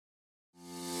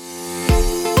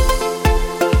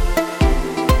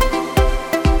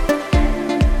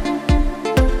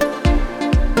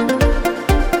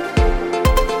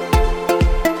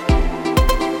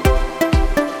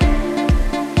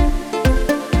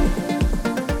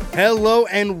Hello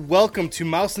and welcome to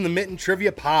Mouse in the Mitten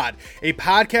Trivia Pod, a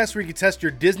podcast where you can test your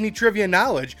Disney trivia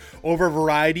knowledge over a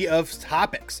variety of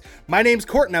topics. My name's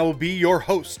Court and I will be your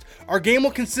host. Our game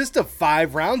will consist of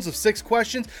 5 rounds of 6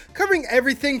 questions, covering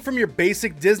everything from your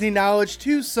basic Disney knowledge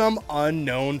to some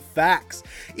unknown facts.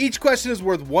 Each question is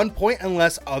worth 1 point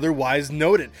unless otherwise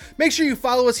noted. Make sure you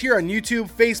follow us here on YouTube,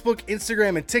 Facebook,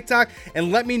 Instagram, and TikTok,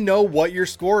 and let me know what your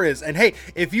score is. And hey,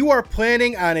 if you are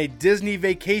planning on a Disney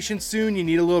vacation soon, you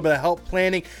need a little bit of help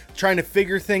planning, trying to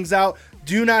figure things out,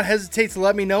 do not hesitate to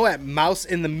let me know at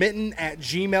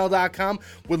mouseinthemitten@gmail.com.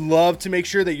 Would love to make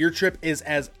sure that your trip is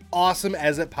as awesome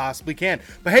as it possibly can.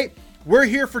 But hey, we're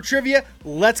here for trivia.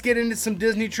 Let's get into some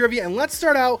Disney trivia, and let's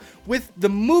start out with the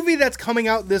movie that's coming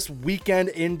out this weekend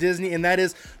in Disney, and that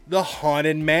is The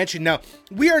Haunted Mansion. Now,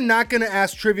 we are not going to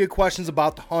ask trivia questions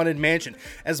about The Haunted Mansion.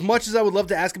 As much as I would love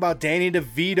to ask about Danny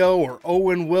DeVito or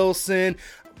Owen Wilson,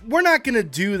 we're not going to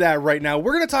do that right now.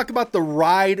 We're going to talk about the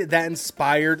ride that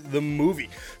inspired the movie.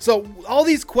 So all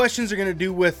these questions are going to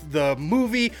do with the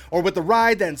movie or with the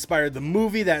ride that inspired the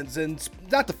movie. That's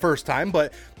not the first time,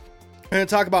 but I'm going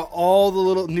to talk about all the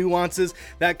little nuances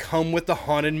that come with the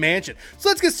Haunted Mansion. So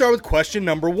let's get started with question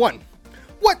number 1.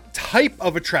 What type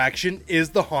of attraction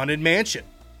is the Haunted Mansion?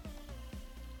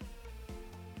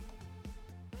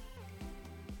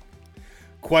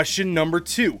 Question number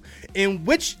 2. In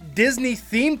which Disney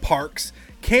theme parks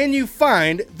can you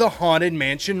find the Haunted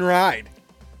Mansion ride?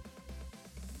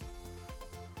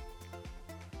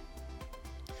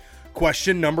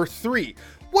 Question number 3.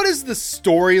 What is the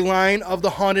storyline of the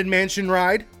Haunted Mansion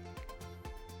ride?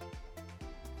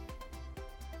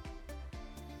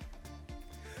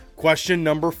 Question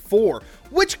number 4.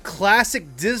 Which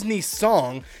classic Disney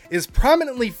song is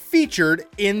prominently featured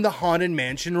in the Haunted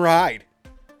Mansion ride?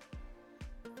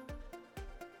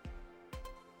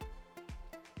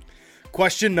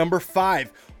 Question number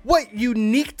 5. What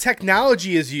unique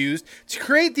technology is used to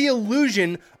create the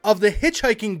illusion of the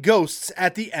hitchhiking ghosts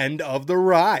at the end of the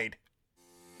ride?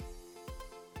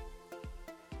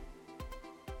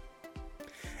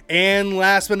 And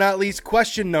last but not least,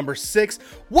 question number 6.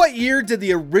 What year did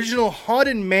the original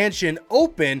Haunted Mansion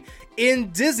open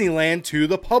in Disneyland to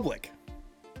the public?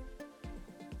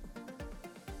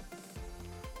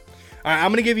 All right,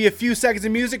 I'm going to give you a few seconds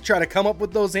of music, try to come up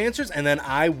with those answers, and then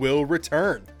I will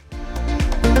return.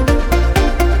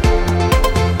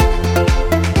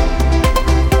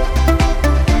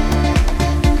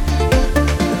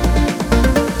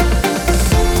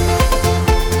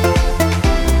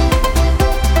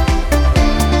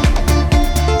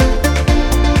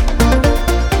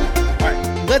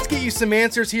 Some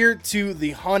answers here to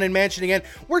the Haunted Mansion. Again,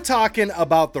 we're talking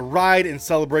about the ride in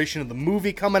celebration of the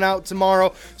movie coming out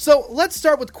tomorrow. So let's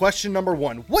start with question number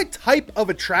 1. What type of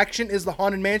attraction is the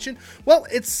Haunted Mansion? Well,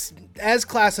 it's as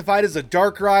classified as a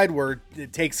dark ride where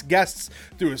it takes guests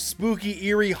through a spooky,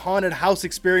 eerie, haunted house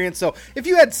experience. So if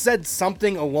you had said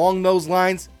something along those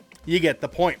lines, you get the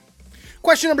point.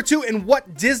 Question number 2, in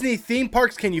what Disney theme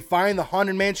parks can you find the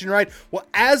Haunted Mansion ride? Well,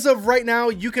 as of right now,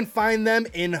 you can find them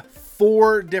in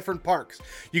 4 different parks.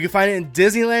 You can find it in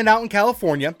Disneyland out in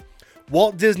California,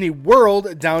 Walt Disney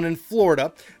World down in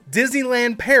Florida,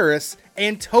 Disneyland Paris,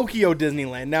 and Tokyo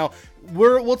Disneyland. Now,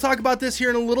 we'll talk about this here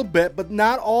in a little bit, but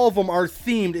not all of them are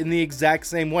themed in the exact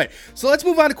same way. So let's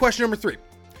move on to question number 3.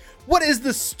 What is the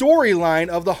storyline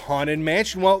of the Haunted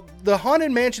Mansion? Well, the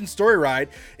Haunted Mansion story ride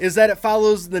is that it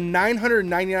follows the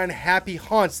 999 happy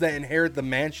haunts that inherit the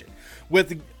mansion,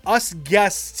 with us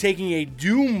guests taking a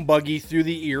doom buggy through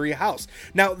the eerie house.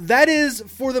 Now, that is,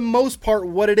 for the most part,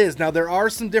 what it is. Now, there are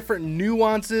some different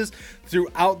nuances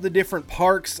throughout the different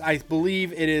parks. I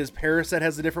believe it is Paris that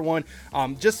has a different one.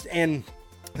 And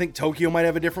I think Tokyo might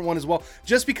have a different one as well,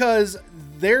 just because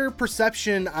their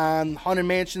perception on haunted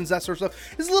mansions, that sort of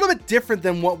stuff, is a little bit different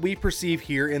than what we perceive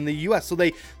here in the US. So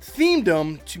they themed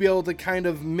them to be able to kind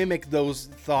of mimic those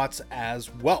thoughts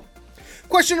as well.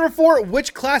 Question number 4,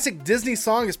 which classic Disney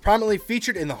song is prominently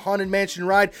featured in the Haunted Mansion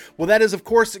ride? Well, that is, of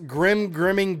course,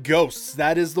 Grimming Ghosts.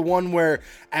 That is the one where,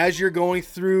 as you're going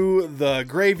through the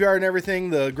graveyard and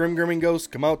everything, the Grimming Ghosts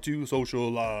come out to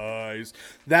socialize.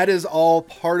 That is all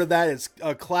part of that. It's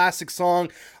a classic song,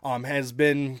 has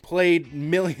been played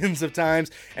millions of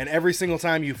times, and every single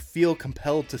time you feel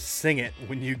compelled to sing it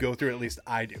when you go through it, at least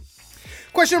I do.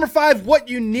 Question number 5, what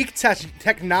unique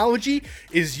technology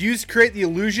is used to create the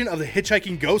illusion of the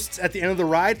hitchhiking ghosts at the end of the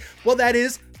ride? Well, that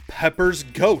is Pepper's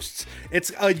Ghosts.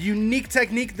 It's a unique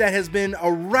technique that has been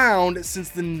around since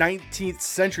the 19th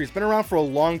century. It's been around for a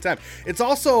long time. It's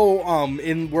also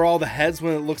in where all the heads,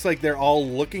 when it looks like they're all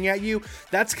looking at you,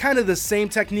 that's kind of the same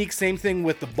technique. Same thing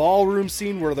with the ballroom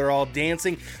scene where they're all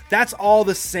dancing. That's all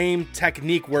the same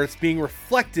technique where it's being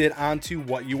reflected onto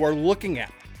what you are looking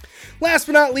at. Last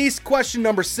but not least, question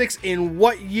number 6. In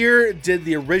what year did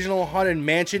the original Haunted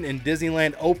Mansion in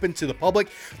Disneyland open to the public?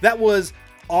 That was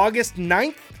August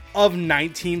 9th of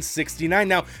 1969.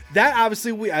 Now, that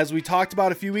obviously, as we talked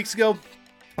about a few weeks ago,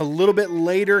 a little bit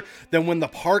later than when the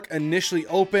park initially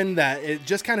opened, that it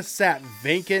just kind of sat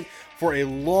vacant for a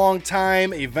long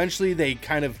time. Eventually, they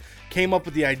kind of came up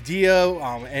with the idea,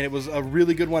 and it was a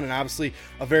really good one, and obviously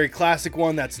a very classic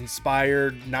one that's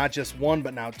inspired not just one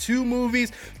but now 2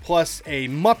 movies plus a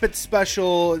Muppet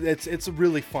special. It's a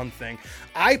really fun thing.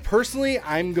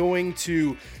 I'm going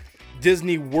to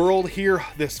Disney World here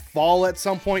this fall at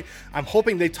some point. I'm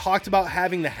hoping, they talked about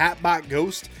having the Hatbot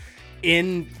Ghost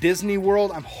in Disney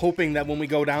World. I'm hoping that when we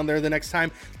go down there the next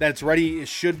time that it's ready. It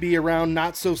should be around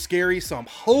Not So Scary, so I'm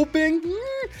hoping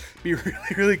be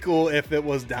really cool if it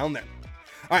was down there.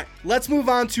 All right, let's move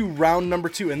on to round number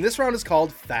 2, and this round is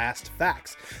called Fast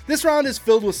Facts. This round is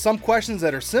filled with some questions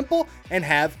that are simple and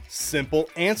have simple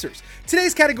answers.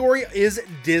 Today's category is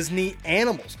Disney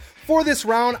animals. For this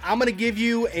round, I'm going to give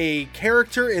you a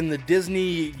character in the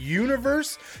Disney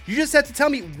universe. You just have to tell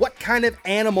me what kind of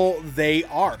animal they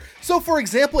are. So for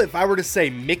example, if I were to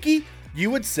say Mickey, you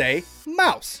would say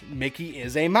mouse. Mickey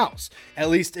is a mouse. At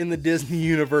least in the Disney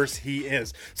universe, he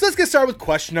is. So let's get started with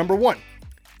question number 1.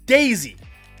 Daisy.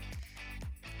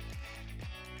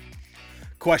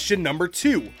 Question number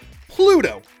 2.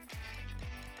 Pluto.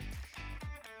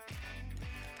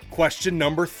 Question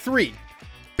number 3.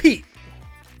 Pete.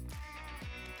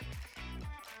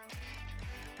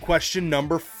 Question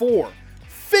number 4.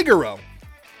 Figaro.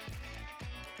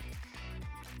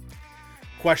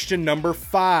 Question number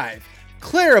 5.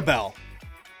 Clarabelle.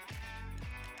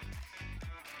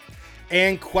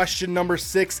 And question number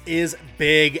 6 is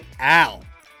Big Al.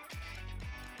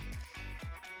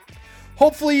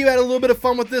 Hopefully you had a little bit of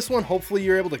fun with this one. Hopefully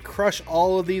you're able to crush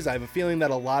all of these. I have a feeling that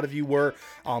a lot of you were,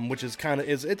 which is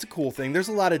it's a cool thing. There's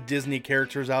a lot of Disney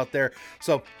characters out there,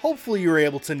 so hopefully you were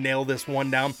able to nail this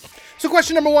one down. So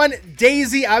question number 1,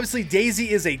 Daisy. Obviously Daisy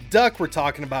is a duck. We're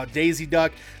talking about Daisy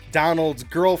Duck, Donald's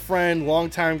girlfriend,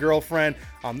 longtime girlfriend.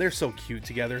 They're so cute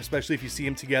together, especially if you see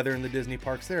them together in the Disney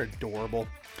parks. They're adorable.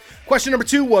 Question number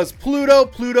 2 was Pluto.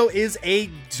 Pluto is a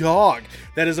dog.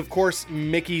 That is, of course,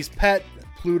 Mickey's pet.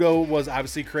 Pluto was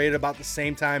obviously created about the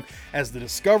same time as the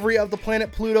discovery of the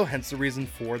planet Pluto, hence the reason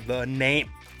for the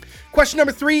name. Question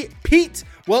number 3, Pete.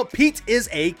 Well, Pete is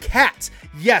a cat.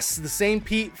 Yes, the same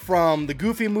Pete from the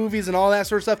Goofy movies and all that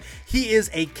sort of stuff. He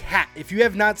is a cat. If you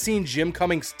have not seen Jim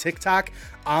Cummings' TikTok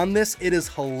on this, it is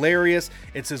hilarious.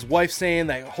 It's his wife saying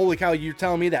that, holy cow, you're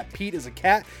telling me that Pete is a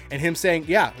cat? And him saying,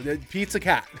 yeah, Pete's a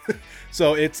cat.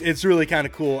 So it's really kind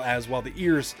of cool as well. The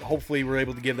ears, hopefully we're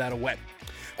able to give that away.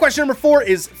 Question number 4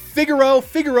 is Figaro.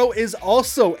 Figaro is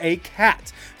also a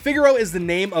cat. Figaro is the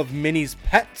name of Minnie's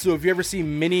pet. So if you ever see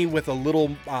Minnie with a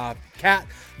little cat,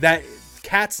 that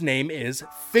cat's name is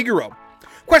Figaro.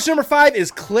 Question number 5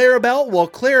 is Clarabelle. Well,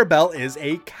 Clarabelle is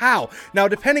a cow. Now,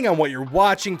 depending on what you're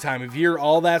watching, time of year,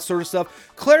 all that sort of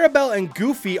stuff, Clarabelle and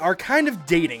Goofy are kind of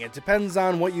dating. It depends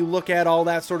on what you look at, all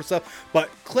that sort of stuff. But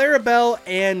Clarabelle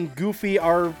and Goofy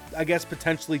are, I guess,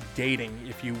 potentially dating,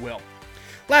 if you will.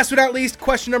 Last but not least,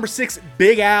 question number 6,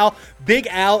 Big Al. Big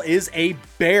Al is a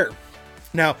bear.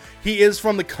 Now, he is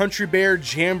from the Country Bear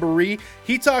Jamboree.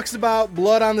 He talks about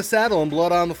blood on the saddle and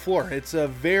blood on the floor. It's a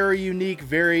very unique,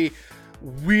 very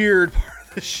weird part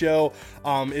of the show.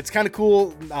 It's kind of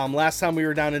cool. Last time we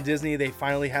were down in Disney, they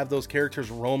finally have those characters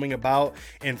roaming about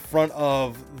in front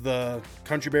of the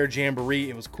Country Bear Jamboree.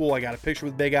 It was cool. I got a picture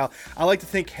with Big Al. I like to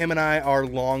think him and I are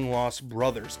long lost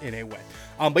brothers in a way.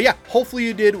 But yeah, hopefully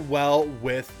you did well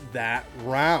with that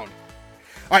round.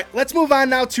 All right, let's move on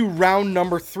now to round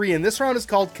number 3, and this round is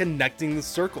called Connecting the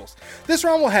Circles. This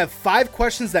round will have 5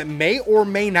 questions that may or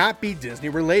may not be Disney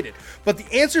related, but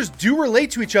the answers do relate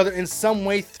to each other in some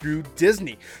way through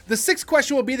Disney. The 6th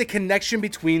question will be the connection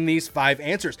between these 5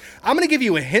 answers. I'm going to give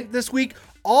you a hint this week.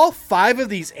 All 5 of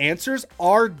these answers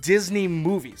are Disney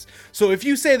movies. So if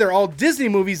you say they're all Disney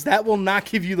movies, that will not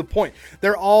give you the point.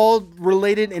 They're all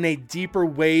related in a deeper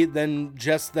way than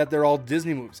just that they're all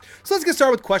Disney movies. So let's get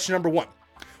started with question number 1.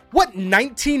 What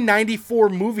 1994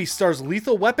 movie stars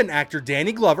Lethal Weapon actor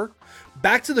Danny Glover,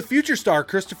 Back to the Future star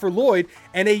Christopher Lloyd,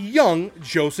 and a young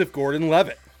Joseph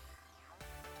Gordon-Levitt?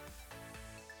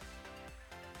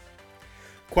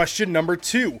 Question number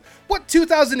 2. What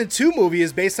 2002 movie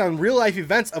is based on real-life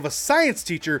events of a science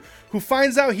teacher who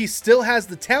finds out he still has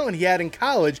the talent he had in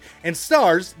college and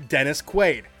stars Dennis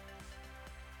Quaid?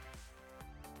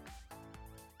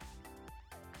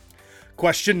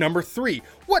 Question number 3.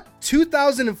 What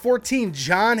 2014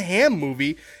 John Hamm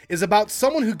movie is about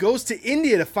someone who goes to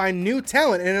India to find new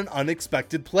talent in an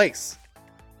unexpected place?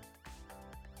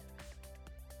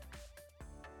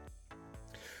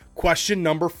 Question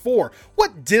number 4.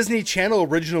 What Disney Channel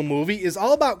original movie is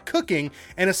all about cooking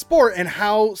and a sport and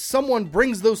how someone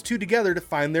brings those two together to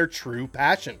find their true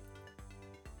passion?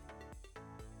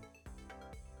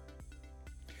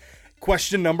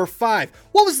 Question number 5.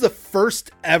 What was the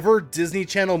first ever Disney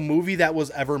Channel movie that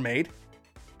was ever made?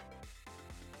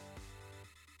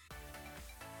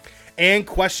 And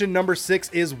question number 6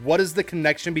 is, what is the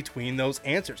connection between those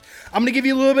answers? I'm going to give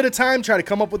you a little bit of time, try to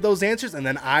come up with those answers, and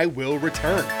then I will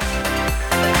return.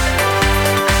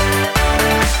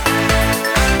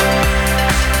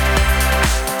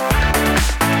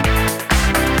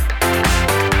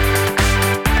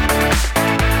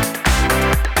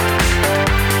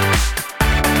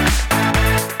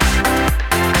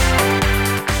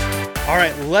 All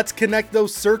right, let's connect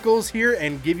those circles here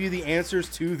and give you the answers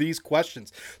to these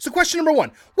questions. So question number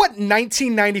 1, what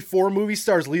 1994 movie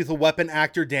stars Lethal Weapon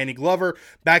actor Danny Glover,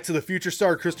 Back to the Future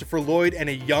star Christopher Lloyd, and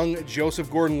a young Joseph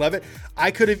Gordon-Levitt?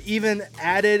 I could have even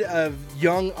added a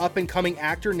young up-and-coming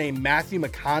actor named Matthew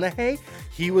McConaughey.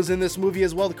 He was in this movie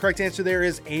as well. The correct answer there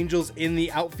is Angels in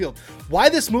the Outfield. Why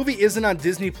this movie isn't on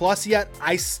Disney Plus yet,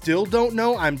 I still don't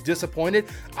know. I'm disappointed.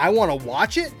 I want to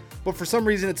watch it, but for some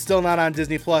reason it's still not on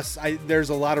Disney Plus. There's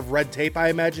a lot of red tape, I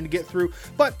imagine, to get through,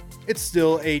 but it's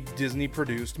still a Disney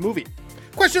produced movie.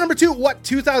 Question number 2, what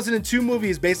 2002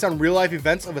 movie is based on real life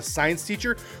events of a science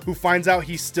teacher who finds out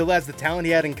he still has the talent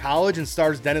he had in college and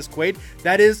stars Dennis Quaid?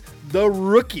 That is The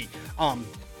Rookie.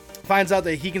 Finds out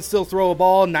that he can still throw a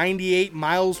ball 98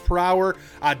 miles per hour.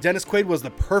 Dennis Quaid was the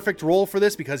perfect role for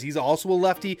this because he's also a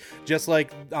lefty, just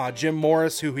like Jim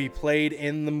Morris, who he played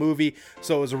in the movie.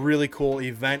 So it was a really cool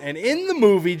event. And in the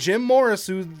movie, Jim Morris,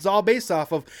 who it's all based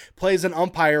off of, plays an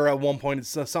umpire at one point. It's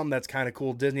something that's kind of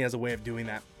cool. Disney has a way of doing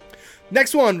that.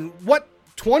 Next one, what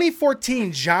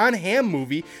 2014 John Hamm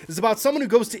movie is about someone who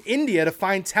goes to India to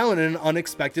find talent in an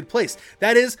unexpected place?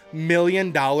 That is $1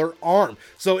 Million Arm.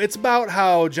 So it's about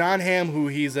how John Hamm, who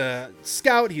he's a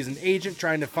scout, he's an agent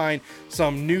trying to find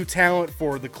some new talent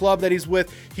for the club that he's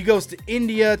with. He goes to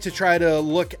India to try to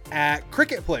look at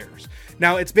cricket players.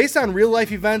 Now, it's based on real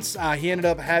life events. He ended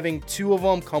up having 2 of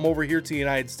them come over here to the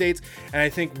United States, and I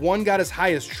think one got as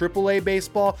high as AAA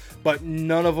baseball, but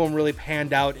none of them really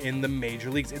panned out in the major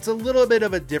leagues. It's a little bit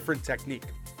of a different technique.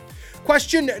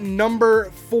 Question number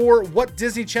 4, what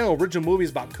Disney Channel original movie is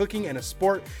about cooking and a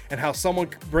sport and how someone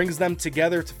brings them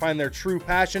together to find their true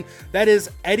passion? That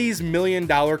is Eddie's $1 Million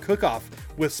Cook-Off,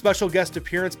 with special guest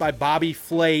appearance by Bobby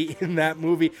Flay in that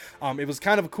movie. It was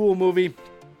kind of a cool movie.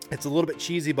 It's a little bit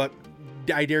cheesy, but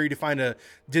I dare you to find a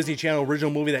Disney Channel original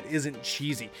movie that isn't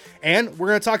cheesy. And we're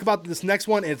going to talk about this next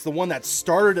one. It's the one that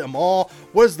started them all.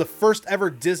 What is the first ever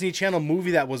Disney Channel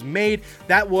movie that was made?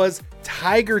 That was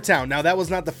Tiger Town. Now, that was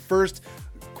not the first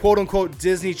quote-unquote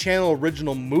Disney Channel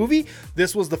original movie.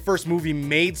 This was the first movie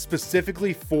made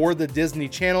specifically for the Disney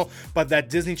Channel, but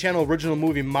that Disney Channel original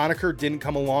movie moniker didn't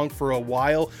come along for a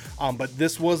while, but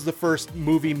this was the first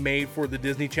movie made for the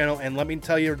Disney Channel, and let me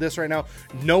tell you this right now,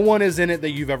 no one is in it that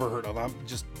you've ever heard of. I'm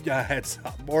just heads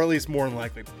up, or at least more than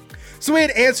likely. So we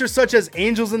had answers such as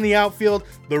Angels in the Outfield,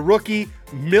 The Rookie,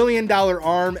 $1 Million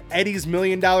Arm, Eddie's $1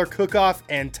 Million Cook-Off,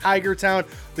 and Tiger Town.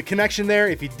 The connection there,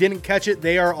 if you didn't catch it,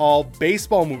 they are all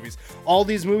baseball movies. All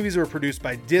these movies were produced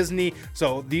by Disney,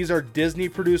 so these are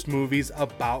Disney-produced movies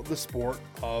about the sport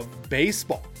of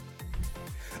baseball.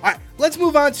 All right, let's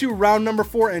move on to round number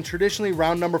 4, and traditionally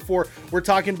round number 4, we're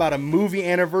talking about a movie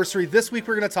anniversary. This week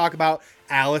we're going to talk about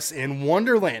Alice in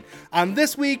Wonderland.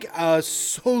 This week,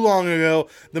 so long ago,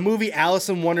 the movie Alice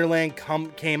in Wonderland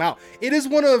came out. It is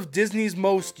one of Disney's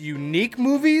most unique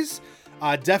movies.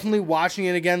 Definitely watching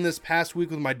it again this past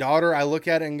week with my daughter, I look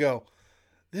at it and go,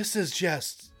 this is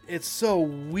just, it's so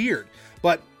weird.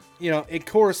 But, you know, it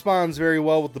corresponds very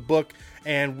well with the book,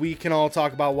 and we can all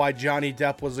talk about why Johnny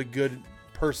Depp was a good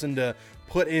person to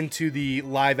put into the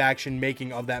live action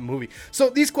making of that movie.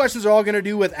 So these questions are all going to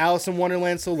do with Alice in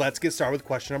Wonderland, so let's get started with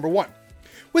question number 1.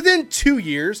 Within 2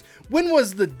 years, when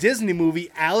was the Disney movie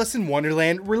Alice in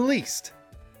Wonderland released?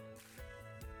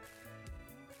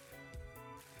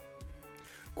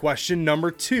 Question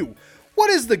number 2. What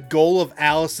is the goal of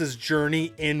Alice's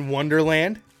journey in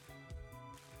Wonderland?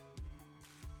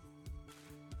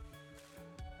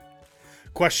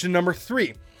 Question number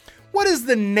 3. What is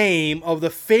the name of the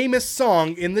famous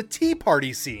song in the Tea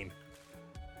Party scene?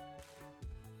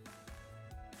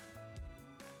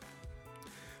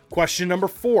 Question number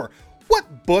 4.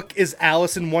 What book is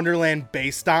Alice in Wonderland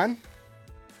based on?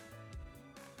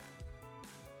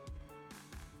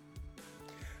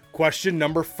 Question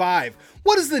number 5.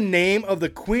 What is the name of the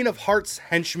Queen of Hearts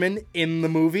henchman in the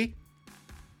movie?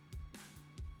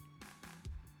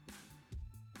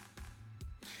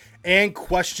 And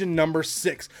question number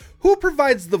 6. Who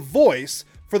provides the voice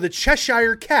for the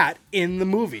Cheshire Cat in the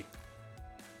movie?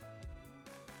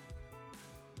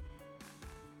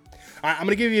 All right, I'm going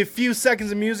to give you a few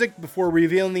seconds of music before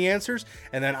revealing the answers,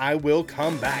 and then I will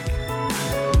come back.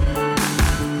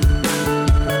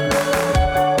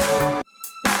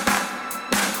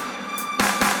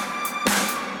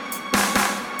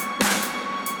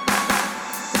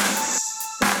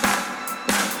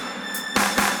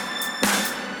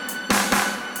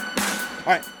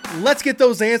 All right, let's get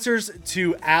those answers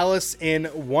to Alice in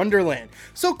Wonderland.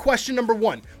 So question number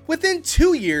 1. Within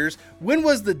 2 years, when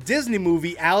was the Disney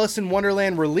movie Alice in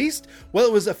Wonderland released? Well,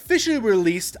 it was officially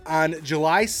released on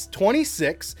July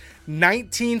 26,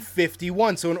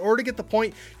 1951. So in order to get the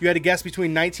point, you had to guess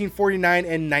between 1949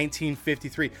 and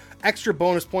 1953. Extra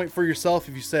bonus point for yourself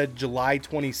if you said July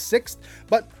 26th,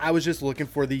 but I was just looking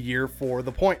for the year for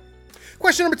the point.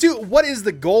 Question number 2, what is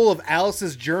the goal of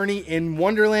Alice's journey in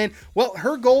Wonderland? Well,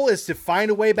 her goal is to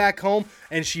find a way back home,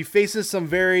 and she faces some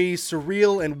very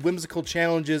surreal and whimsical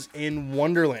challenges in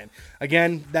Wonderland.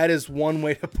 Again, that is one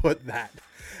way to put that.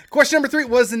 Question number 3,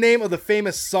 what is the name of the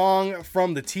famous song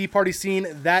from the Tea Party scene?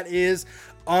 That is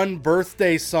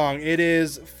Unbirthday Song. It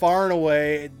is far and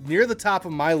away near the top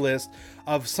of my list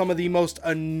of some of the most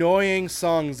annoying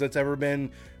songs that's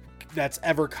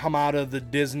ever come out of the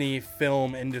Disney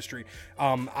film industry.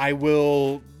 I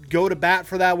will go to bat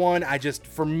for that one.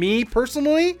 For me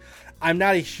personally, I'm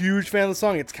not a huge fan of the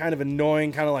song. It's kind of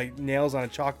annoying, kind of like nails on a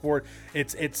chalkboard.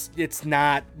 It's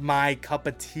not my cup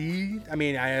of tea. I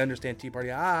mean, I understand Tea Party,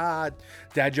 dad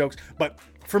jokes, but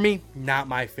for me, not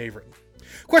my favorite.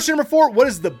 Question number 4, what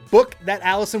is the book that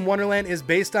Alice in Wonderland is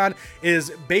based on? It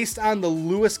is based on the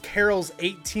Lewis Carroll's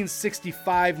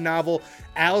 1865 novel,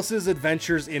 Alice's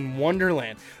Adventures in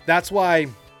Wonderland. That's why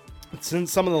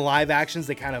since some of the live actions,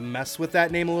 they kind of mess with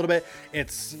that name a little bit.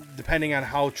 It's depending on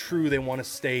how true they want to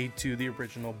stay to the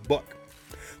original book.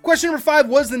 Question number 5,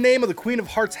 what is the name of the Queen of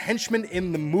Hearts henchman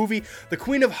in the movie? The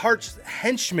Queen of Hearts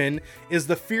henchman is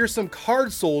the fearsome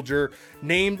card soldier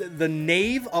named the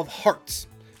Knave of Hearts.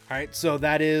 All right, so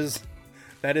that is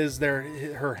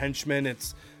her henchman.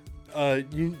 It's the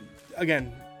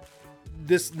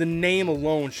name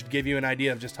alone should give you an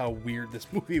idea of just how weird this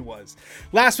movie was.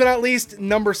 Last but not least,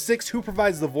 number 6, who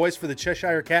provides the voice for the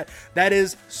Cheshire Cat? That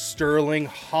is Sterling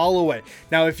Holloway.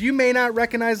 Now, if you may not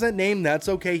recognize that name, that's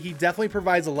okay. He definitely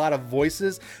provides a lot of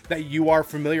voices that you are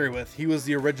familiar with. He was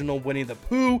the original Winnie the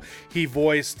Pooh. He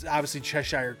voiced, obviously,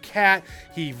 Cheshire Cat.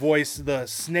 He voiced the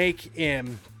snake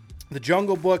in The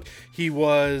Jungle Book. He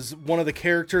was one of the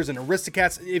characters in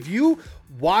Aristocats. If you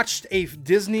watched a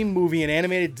Disney movie, an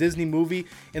animated Disney movie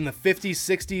in the 50s,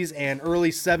 60s, and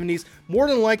early 70s, more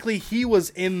than likely he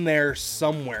was in there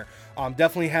somewhere.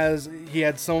 Definitely he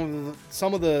had some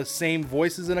of the same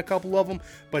voices in a couple of them,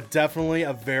 but definitely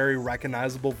a very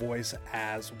recognizable voice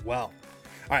as well.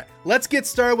 All right, let's get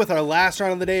started with our last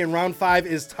round of the day, and round 5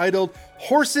 is titled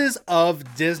Horses of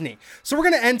Disney. So we're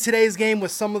going to end today's game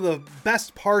with some of the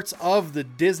best parts of the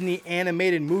Disney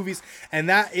animated movies, and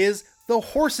that is the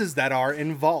horses that are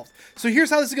involved. So here's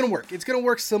how this is going to work. It's going to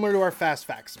work similar to our Fast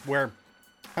Facts, where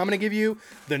I'm going to give you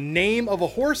the name of a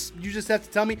horse. You just have to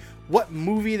tell me what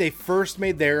movie they first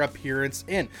made their appearance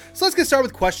in. So let's get started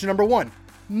with question number 1.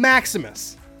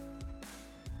 Maximus.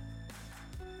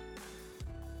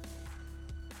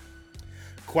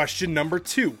 Question number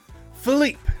 2,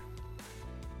 Philippe.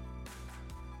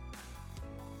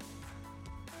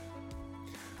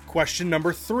 Question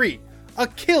number 3,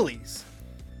 Achilles.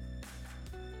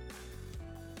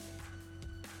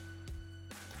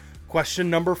 Question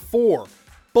number 4,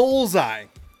 Bullseye.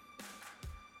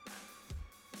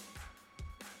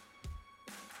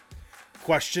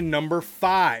 Question number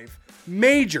 5,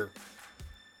 Major.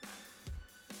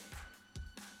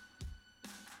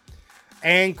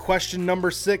 And question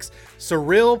number 6,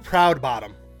 Cyril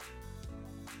Proudbottom.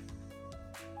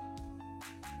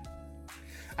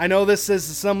 I know this is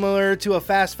similar to a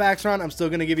Fast Facts round. I'm still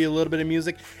going to give you a little bit of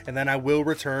music, and then I will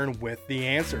return with the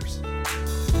answers.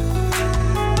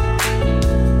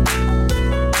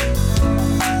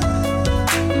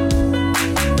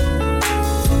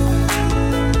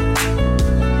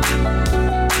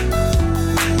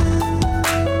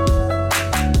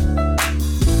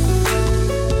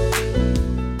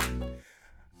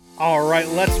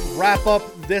 let's wrap up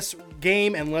this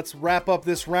game and let's wrap up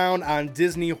this round on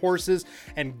Disney horses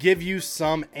and give you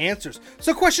some answers.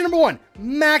 So question number 1,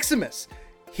 Maximus.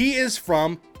 He is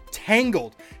from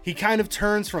Tangled. He kind of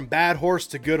turns from bad horse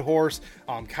to good horse,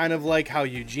 kind of like how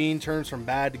Eugene turns from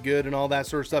bad to good and all that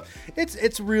sort of stuff.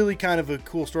 It's really kind of a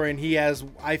cool story, and he has,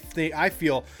 I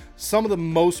feel, some of the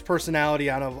most personality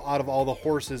out of all the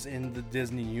horses in the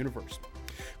Disney universe.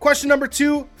 Question number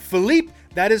 2, Philippe.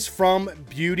 That is from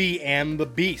Beauty and the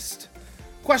Beast.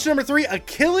 Question number 3,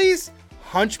 Achilles,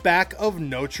 Hunchback of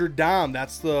Notre Dame.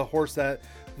 That's the horse that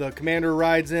the commander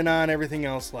rides in on, everything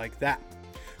else like that.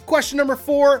 Question number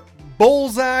 4,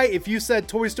 Bullseye. If you said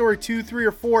Toy Story 2, 3,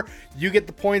 or 4, you get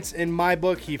the points in my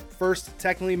book. He first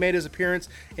technically made his appearance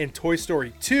in Toy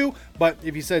Story 2, but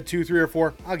if you said 2, 3, or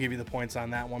 4, I'll give you the points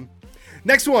on that one.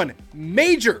 Next one,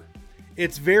 Major.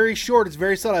 It's very short. It's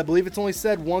very subtle. I believe it's only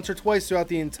said once or twice throughout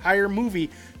the entire movie.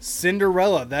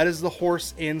 Cinderella. That is the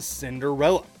horse in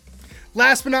Cinderella.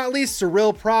 Last but not least,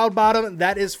 Cyril Proudbottom.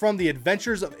 That is from The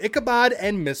Adventures of Ichabod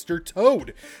and Mr.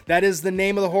 Toad. That is the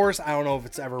name of the horse. I don't know if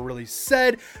it's ever really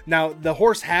said. Now, the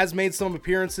horse has made some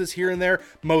appearances here and there,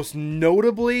 most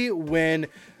notably when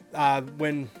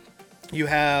you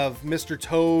have Mr.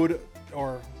 Toad,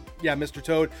 Mr.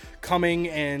 Toad coming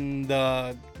in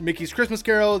the Mickey's Christmas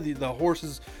Carol, the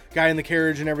horses guy in the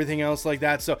carriage and everything else like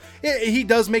that. So he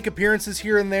does make appearances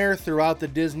here and there throughout the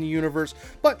Disney universe,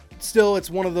 but still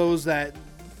it's one of those that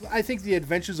I think The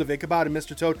Adventures of Ichabod and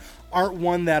Mr. Toad aren't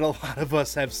one that a lot of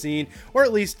us have seen, or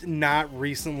at least not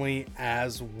recently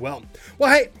as well.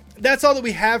 Well, hey, that's all that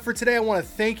we have for today. I want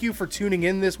to thank you for tuning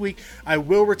in this week. I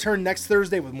will return next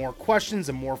Thursday with more questions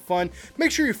and more fun.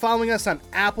 Make sure you're following us on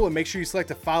Apple, and make sure you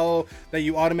select a follow that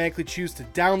you automatically choose to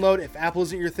download. If Apple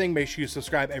isn't your thing, make sure you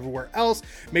subscribe everywhere else.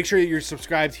 Make sure that you're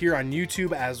subscribed here on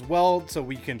YouTube as well, so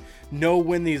we can know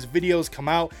when these videos come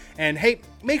out. And hey,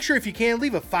 make sure if you can,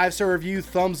 leave a 5-star review,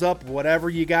 thumbs up, whatever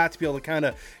you got to be able to kind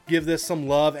of give this some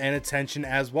love and attention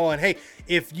as well. And hey,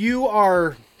 if you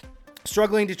are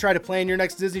struggling to try to plan your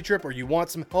next Disney trip, or you want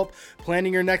some help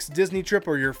planning your next Disney trip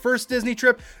or your first Disney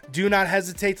trip, do not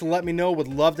hesitate to let me know. Would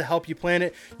love to help you plan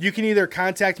it. You can either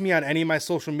contact me on any of my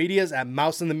social medias at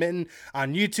Mouse in the Mitten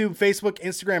on YouTube, Facebook,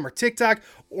 Instagram, or TikTok,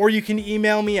 or you can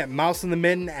email me at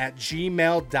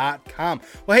mouseinthemitten@gmail.com.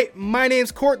 Well, hey, my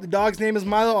name's Court. The dog's name is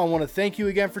Milo. I want to thank you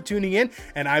again for tuning in,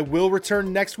 and I will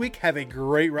return next week. Have a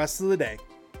great rest of the day.